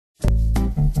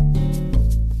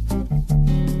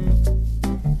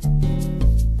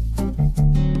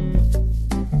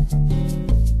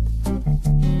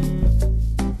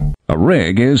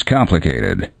rig is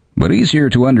complicated, but easier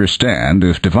to understand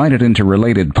if divided into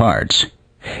related parts.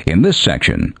 In this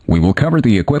section, we will cover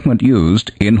the equipment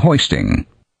used in hoisting.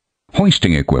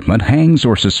 Hoisting equipment hangs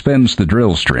or suspends the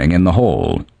drill string in the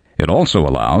hole. It also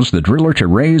allows the driller to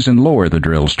raise and lower the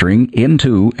drill string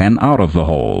into and out of the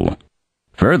hole.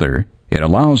 Further, it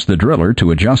allows the driller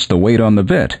to adjust the weight on the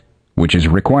bit, which is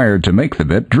required to make the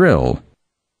bit drill.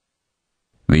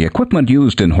 The equipment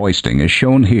used in hoisting is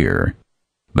shown here: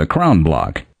 the crown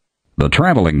block, the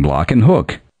traveling block and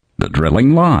hook, the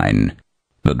drilling line,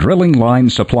 the drilling line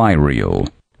supply reel,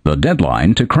 the dead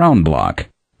line to crown block,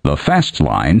 the fast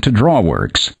line to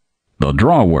drawworks, the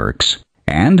drawworks,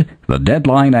 and the dead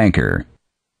line anchor.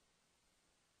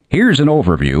 Here's an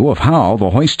overview of how the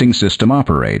hoisting system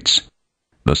operates.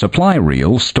 The supply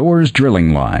reel stores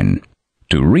drilling line.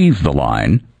 To reeve the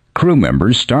line, crew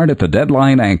members start at the dead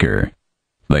line anchor.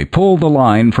 They pull the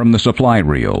line from the supply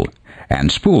reel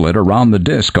and spool it around the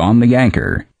disc on the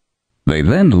anchor. They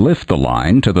then lift the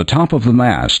line to the top of the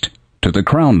mast, to the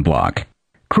crown block.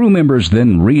 Crew members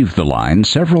then reeve the line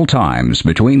several times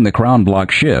between the crown block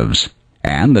sheaves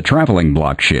and the traveling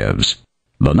block sheaves.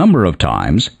 The number of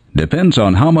times depends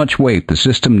on how much weight the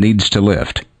system needs to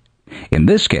lift. In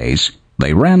this case,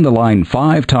 they ran the line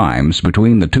 5 times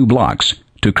between the 2 blocks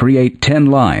to create 10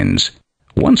 lines.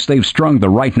 Once they've strung the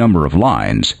right number of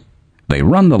lines, they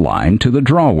run the line to the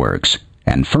drawworks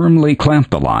and firmly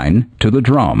clamp the line to the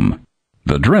drum.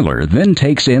 The driller then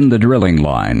takes in the drilling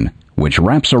line, which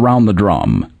wraps around the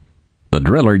drum. The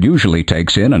driller usually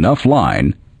takes in enough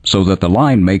line so that the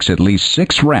line makes at least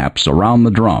 6 wraps around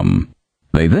the drum.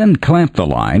 They then clamp the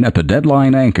line at the dead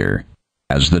line anchor.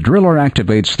 As the driller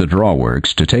activates the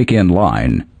drawworks to take in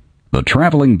line, the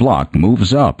traveling block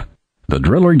moves up. The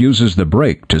driller uses the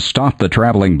brake to stop the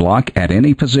traveling block at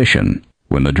any position.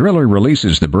 When the driller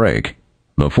releases the brake,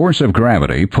 the force of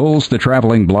gravity pulls the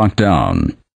traveling block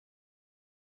down.